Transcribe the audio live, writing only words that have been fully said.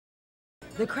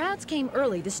The crowds came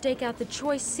early to stake out the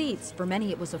choice seats. For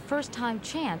many, it was a first-time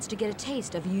chance to get a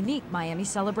taste of a unique Miami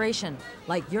celebration,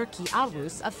 like Jyrki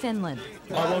Aarhus of Finland.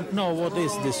 I don't know what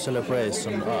is this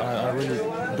celebration. I really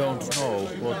don't know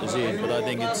what is it, but I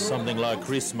think it's something like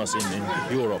Christmas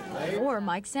in Europe. Or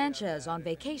Mike Sanchez on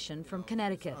vacation from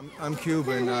Connecticut. I'm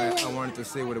Cuban. I wanted to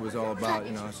see what it was all about,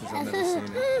 since I've never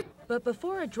seen it. But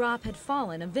before a drop had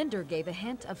fallen, a vendor gave a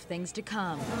hint of things to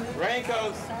come.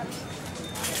 Raincoats.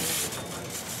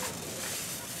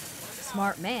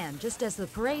 Smart man, just as the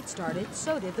parade started,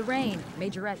 so did the rain.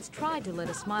 Majorettes tried to let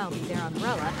a smile be their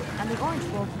umbrella, and the Orange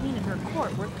Bowl queen and her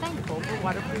court were thankful for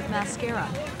waterproof mascara.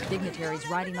 Dignitaries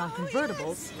riding on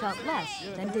convertibles felt less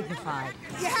than dignified.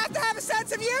 You have to have a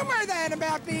sense of humor then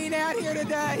about being out here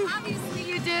today. Obviously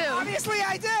you do. Obviously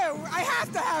I do. I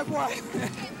have to have one.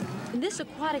 In this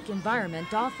aquatic environment,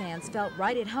 Doll fans felt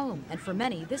right at home, and for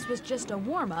many, this was just a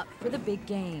warm-up for the big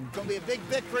game. It's going to be a big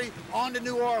victory on to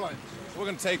New Orleans. We're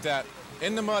going to take that.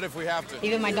 In the mud if we have to.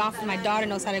 Even my daughter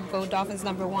knows how to go Dolphins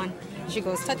 #1. She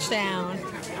goes touchdown.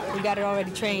 We got it already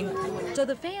trained. So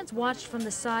the fans watched from the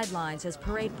sidelines as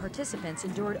parade participants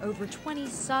endured over 20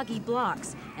 soggy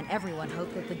blocks, and everyone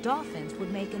hoped that the Dolphins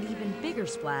would make an even bigger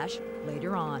splash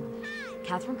later on.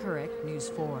 Katherine Couric, News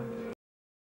 4.